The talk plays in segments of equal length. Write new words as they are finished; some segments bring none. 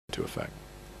into effect.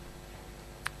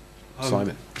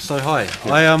 Simon. So hi,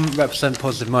 Yeah. I represent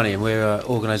Positive Money, and we're an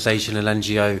organisation, an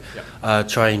NGO,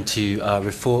 trying to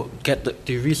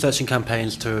do research and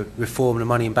campaigns to reform the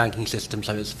money and banking system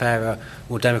so it's fairer,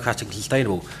 more democratic and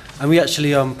sustainable. And we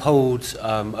actually polled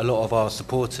a lot of our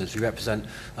supporters. We represent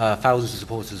thousands of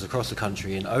supporters across the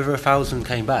country, and over 1,000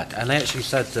 came back, and they actually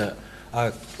said that,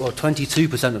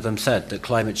 22% of them said that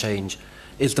climate change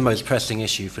is the most pressing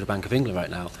issue for the Bank of England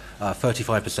right now.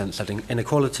 35% said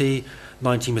inequality,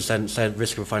 19% said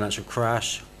risk of a financial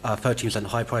crash, 13%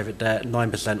 high private debt,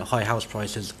 9% high house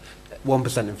prices,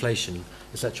 1% inflation,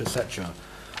 etc., etc.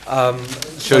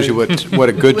 Shows you what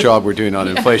a good job we're doing on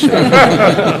inflation. But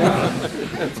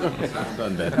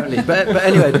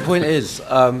anyway, the point is,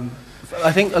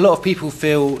 I think a lot of people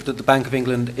feel that the Bank of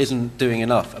England isn't doing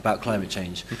enough about climate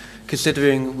change,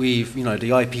 considering the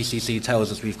IPCC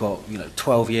tells us we've got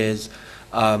 12 years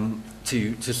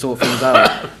to sort things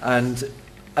out,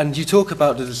 and you talk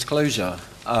about the disclosure,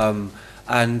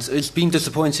 and it's been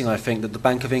disappointing, I think, that the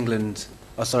Bank of England,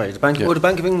 the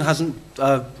Bank of England hasn't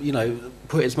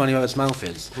put its money where its mouth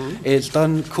is. Mm-hmm. It's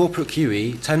done corporate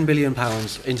QE, £10 billion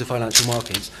into financial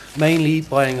markets, mainly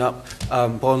buying up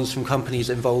bonds from companies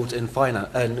involved in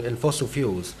fossil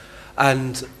fuels.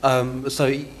 And so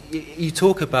you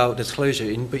talk about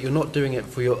disclosure, but you're not doing it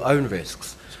for your own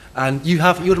risks. And you're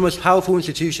the most powerful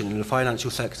institution in the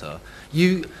financial sector.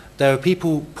 There are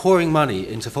people pouring money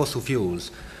into fossil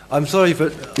fuels. I'm sorry,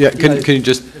 but can you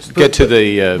just get to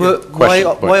the question?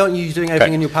 Why aren't you doing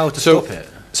everything in your power to stop it?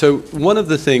 So one of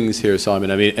the things here, Simon,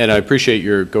 and I appreciate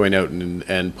your going out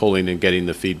and polling and getting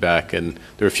the feedback, and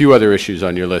there are a few other issues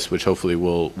on your list which hopefully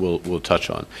we'll touch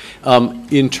on.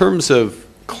 In terms of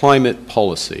climate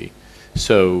policy,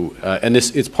 and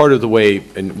it's part of the way,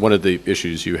 and one of the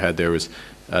issues you had there was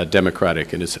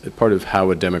democratic, and it's part of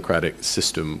how a democratic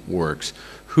system works.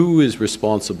 Who is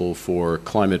responsible for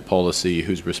climate policy?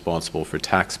 Who's responsible for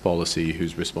tax policy?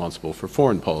 Who's responsible for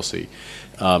foreign policy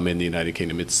in the United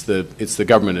Kingdom? It's the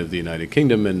government of the United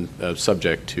Kingdom, and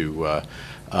subject to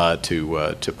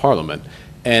Parliament.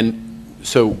 And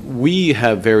so we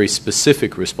have very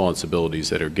specific responsibilities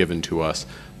that are given to us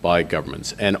by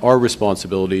governments, and our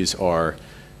responsibilities are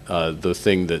the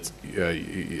thing that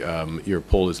your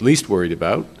poll is least worried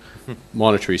about: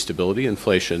 monetary stability,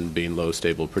 inflation being low,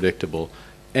 stable, predictable,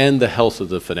 and the health of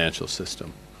the financial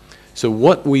system. So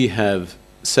what we have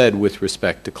said with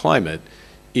respect to climate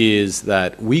is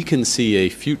that we can see a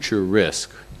future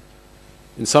risk,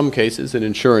 in some cases, in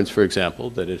insurance, for example,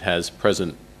 that it has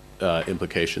present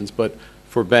implications, but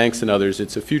for banks and others,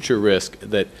 it's a future risk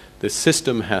that the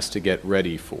system has to get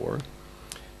ready for.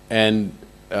 And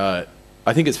I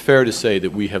think it's fair to say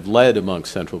that we have led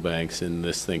amongst central banks in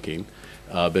this thinking,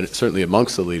 but certainly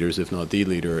amongst the leaders, if not the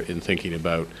leader, in thinking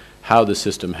about how the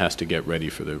system has to get ready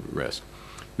for the risk.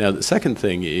 Now, the second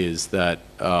thing is that,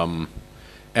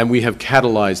 and we have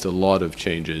catalyzed a lot of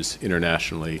changes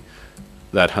internationally.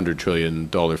 That $100 trillion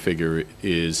figure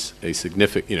is a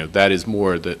significant, that is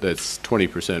more, that's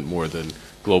 20% more than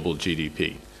global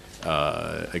GDP.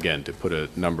 Again, to put a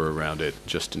number around it,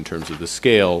 just in terms of the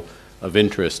scale of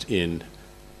interest in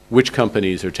which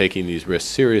companies are taking these risks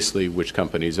seriously, which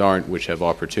companies aren't, which have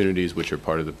opportunities, which are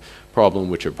part of the problem,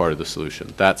 which are part of the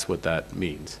solution. That's what that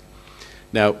means.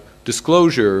 Now,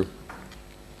 disclosure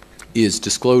is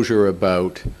disclosure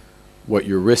about what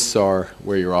your risks are,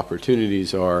 where your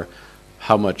opportunities are,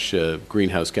 how much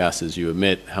greenhouse gases you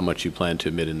emit, how much you plan to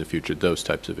emit in the future, those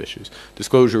types of issues.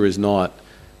 Disclosure is not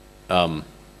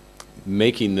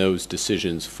making those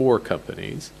decisions for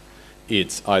companies.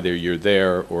 It's either you're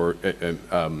there, or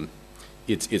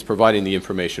it's providing the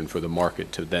information for the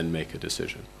market to then make a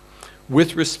decision.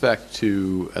 With respect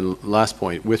to, and last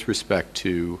point, with respect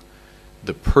to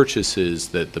the purchases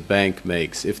that the bank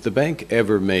makes, if the bank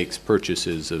ever makes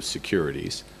purchases of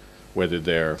securities, whether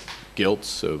they're gilts,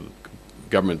 so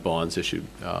government bonds issued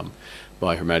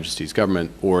by Her Majesty's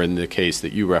government, or in the case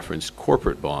that you referenced,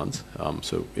 corporate bonds,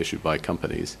 so issued by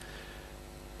companies,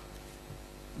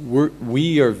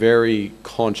 we are very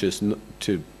conscious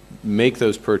to make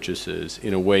those purchases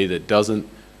in a way that doesn't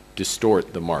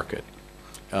distort the market.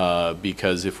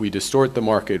 Because if we distort the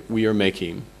market, we are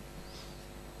making,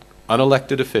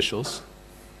 unelected officials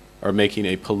are making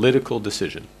a political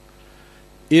decision.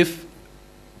 If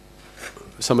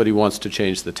somebody wants to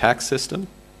change the tax system,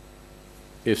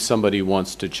 if somebody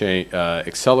wants to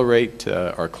accelerate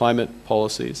our climate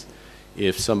policies,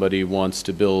 if somebody wants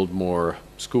to build more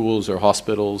schools or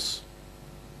hospitals,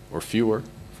 or fewer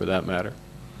for that matter,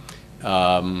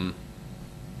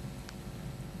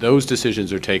 those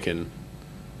decisions are taken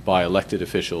by elected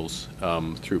officials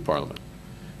through Parliament.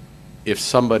 if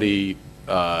somebody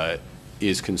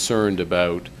is concerned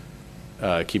about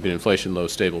keeping inflation low,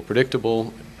 stable,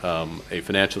 predictable, a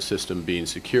financial system being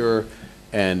secure,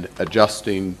 and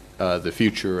adjusting the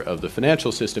future of the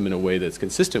financial system in a way that's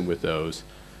consistent with those,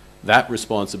 that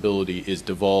responsibility is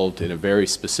devolved in a very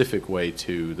specific way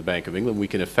to the Bank of England. We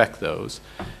can affect those.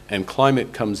 And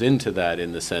climate comes into that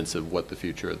in the sense of what the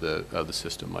future of the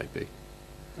system might be.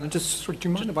 And just, do you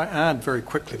mind if I add very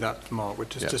quickly that, Mark,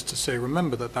 which is Yeah. just to say,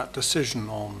 remember that decision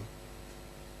on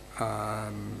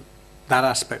that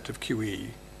aspect of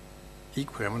QE,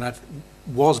 equally, I mean, that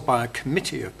was by a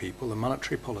committee of people, the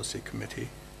Monetary Policy Committee,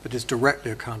 that is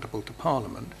directly accountable to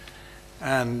Parliament.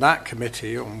 And that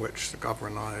committee, on which the Governor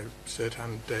and I sit,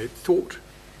 and they thought,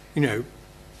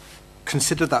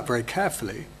 considered that very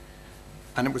carefully.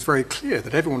 And it was very clear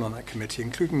that everyone on that committee,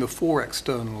 including the 4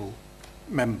 external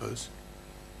members,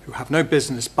 who have no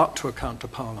business but to account to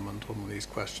Parliament on these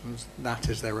questions, that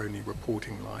is their only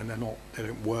reporting line, they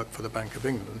don't work for the Bank of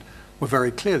England, were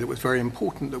very clear that it was very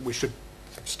important that we should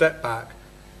step back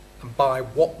and buy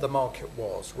what the market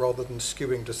was, rather than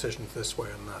skewing decisions this way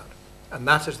and that. And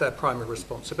that is their primary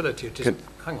responsibility. It is,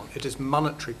 it is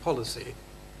monetary policy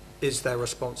is their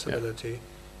responsibility. Yeah.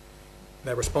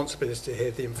 Their responsibility is to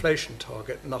hit the inflation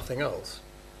target, nothing else.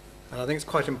 And I think it's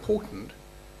quite important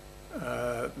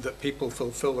that people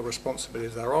fulfill the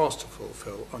responsibilities they're asked to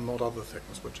fulfill and not other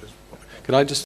things, which is what Can I just